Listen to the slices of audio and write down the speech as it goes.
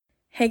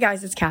Hey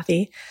guys, it's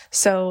Kathy.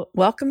 So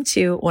welcome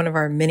to one of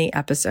our mini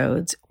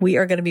episodes. We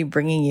are going to be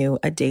bringing you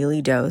a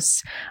daily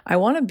dose. I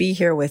want to be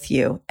here with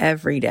you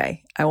every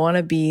day. I want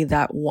to be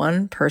that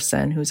one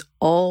person who's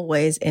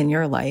always in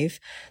your life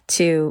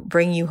to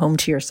bring you home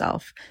to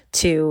yourself,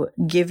 to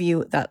give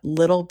you that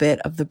little bit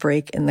of the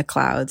break in the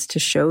clouds, to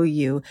show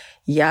you,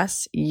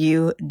 yes,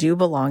 you do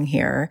belong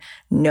here.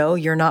 No,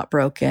 you're not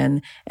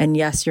broken. And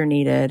yes, you're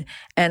needed.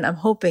 And I'm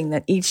hoping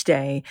that each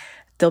day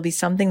there'll be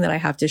something that I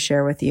have to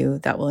share with you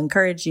that will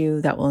encourage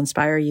you, that will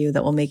inspire you,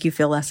 that will make you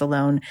feel less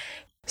alone.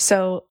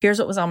 So here's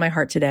what was on my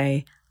heart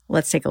today.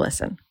 Let's take a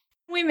listen.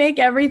 We make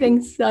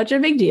everything such a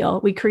big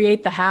deal. We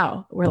create the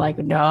how. We're like,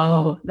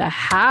 no, the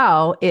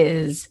how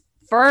is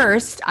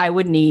first I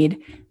would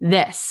need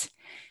this.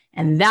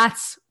 And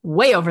that's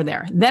way over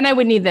there. Then I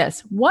would need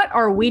this. What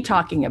are we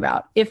talking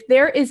about? If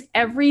there is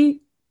every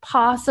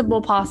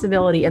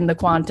possibility in the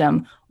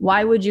quantum,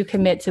 why would you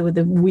commit to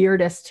the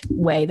weirdest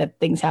way that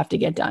things have to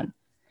get done?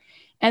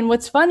 And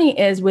what's funny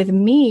is with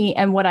me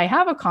and what I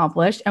have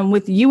accomplished, and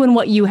with you and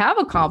what you have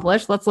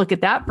accomplished, let's look at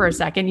that for a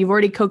second. You've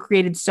already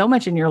co-created so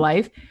much in your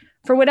life.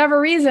 For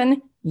whatever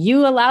reason,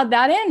 you allowed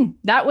that in.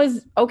 That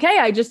was okay.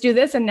 I just do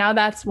this. And now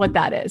that's what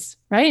that is,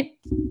 right?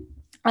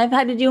 I've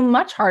had to do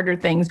much harder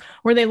things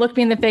where they look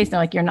me in the face and they're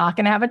like, you're not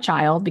going to have a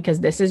child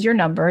because this is your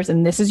numbers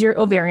and this is your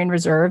ovarian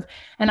reserve.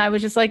 And I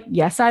was just like,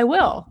 yes, I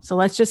will. So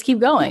let's just keep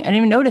going. I didn't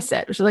even notice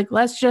it. It was like,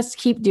 let's just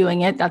keep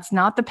doing it. That's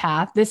not the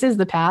path. This is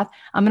the path.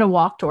 I'm going to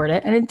walk toward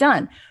it and it's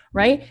done.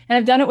 Right. And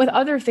I've done it with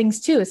other things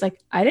too. It's like,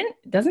 it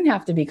doesn't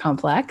have to be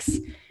complex,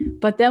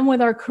 but then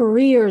with our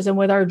careers and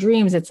with our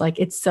dreams, it's like,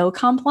 it's so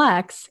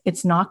complex.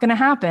 It's not going to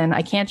happen.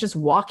 I can't just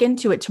walk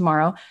into it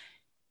tomorrow.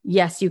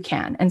 Yes, you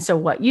can. And so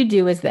what you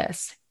do is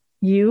this,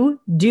 you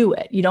do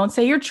it. You don't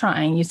say you're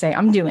trying, you say,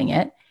 I'm doing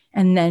it.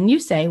 And then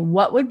you say,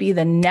 what would be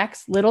the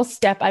next little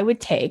step I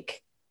would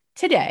take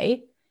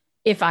today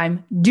if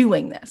I'm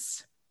doing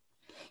this?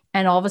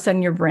 And all of a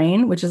sudden your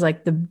brain, which is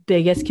like the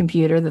biggest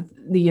computer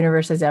that the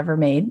universe has ever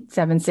made,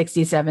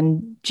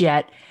 767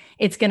 jet,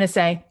 it's going to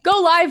say, go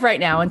live right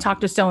now and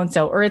talk to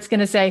so-and-so. Or it's going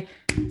to say,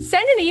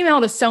 send an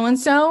email to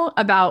so-and-so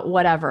about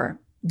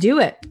whatever. Do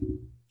it.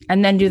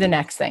 And then do the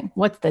next thing.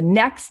 What's the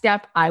next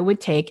step I would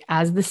take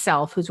as the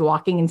self who's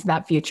walking into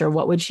that future?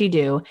 What would she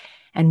do?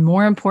 And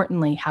more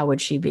importantly, how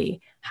would she be?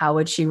 How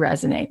would she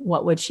resonate?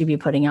 What would she be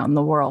putting out in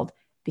the world?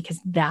 Because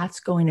that's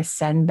going to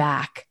send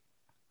back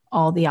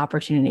all the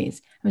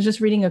opportunities. I was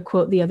just reading a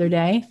quote the other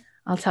day.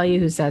 I'll tell you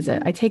who says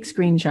it. I take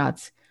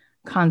screenshots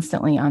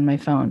constantly on my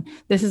phone.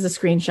 This is a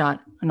screenshot,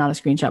 not a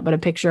screenshot, but a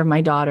picture of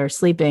my daughter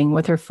sleeping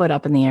with her foot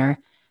up in the air.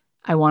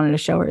 I wanted to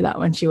show her that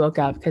when she woke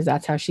up because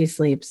that's how she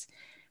sleeps.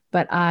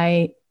 But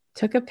I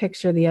took a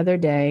picture the other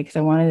day because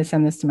I wanted to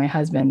send this to my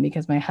husband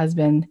because my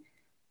husband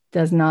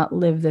does not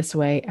live this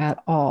way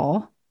at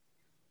all.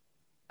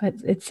 But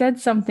it said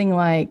something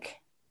like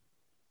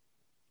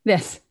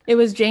this. It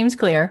was James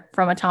Clear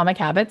from Atomic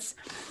Habits.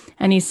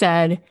 And he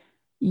said,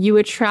 you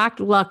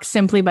attract luck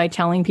simply by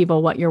telling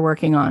people what you're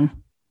working on.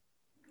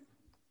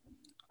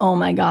 Oh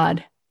my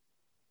God.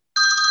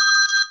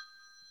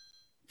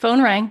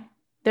 Phone rang.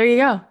 There you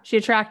go. She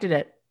attracted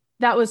it.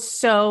 That was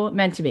so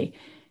meant to be.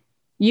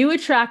 You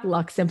attract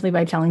luck simply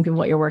by telling people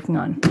what you're working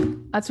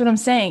on. That's what I'm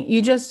saying.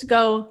 You just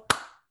go,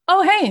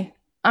 oh, hey,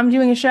 I'm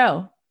doing a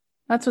show.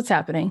 That's what's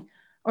happening.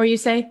 Or you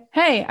say,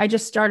 hey, I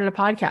just started a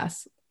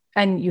podcast.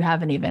 And you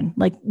haven't even,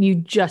 like, you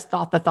just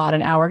thought the thought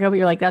an hour ago, but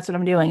you're like, that's what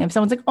I'm doing. If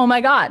someone's like, oh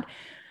my God.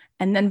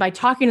 And then by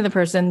talking to the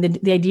person,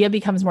 the idea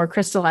becomes more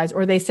crystallized.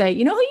 Or they say,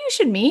 you know who you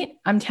should meet?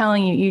 I'm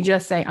telling you, you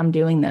just say, I'm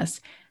doing this.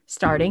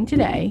 Starting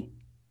today,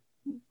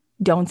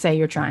 don't say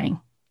you're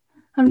trying.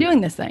 I'm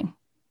doing this thing.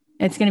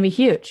 It's going to be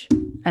huge.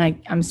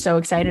 And I'm so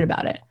excited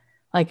about it.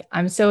 Like,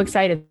 I'm so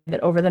excited that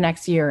over the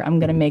next year, I'm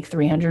going to make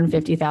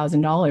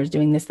 $350,000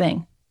 doing this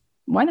thing.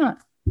 Why not?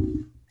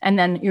 And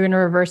then you're going to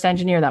reverse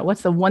engineer that.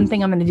 What's the one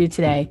thing I'm going to do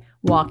today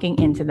walking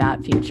into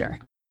that future?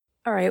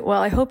 All right.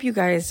 Well, I hope you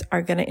guys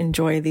are going to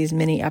enjoy these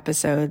mini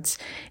episodes.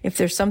 If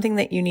there's something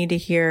that you need to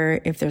hear,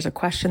 if there's a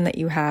question that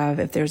you have,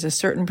 if there's a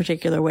certain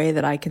particular way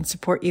that I can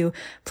support you,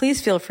 please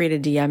feel free to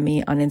DM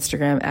me on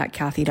Instagram at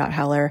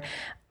Kathy.Heller.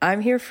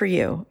 I'm here for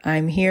you.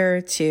 I'm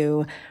here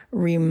to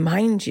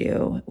remind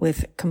you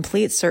with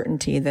complete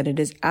certainty that it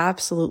is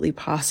absolutely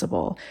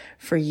possible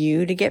for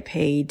you to get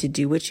paid to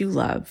do what you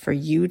love, for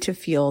you to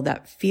feel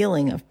that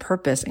feeling of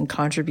purpose and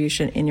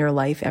contribution in your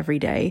life every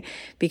day,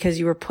 because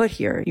you were put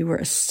here. You were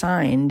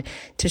assigned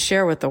to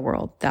share with the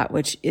world that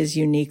which is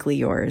uniquely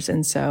yours.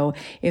 And so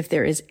if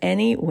there is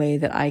any way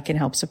that I can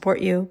help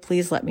support you,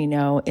 please let me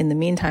know. In the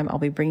meantime, I'll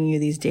be bringing you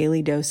these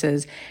daily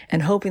doses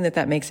and hoping that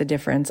that makes a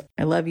difference.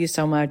 I love you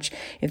so much.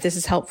 If this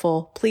is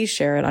helpful, please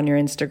share it on your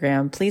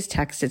Instagram. Please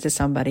text it to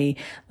somebody.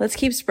 Let's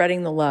keep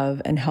spreading the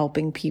love and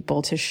helping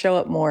people to show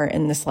up more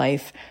in this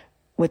life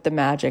with the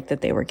magic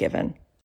that they were given.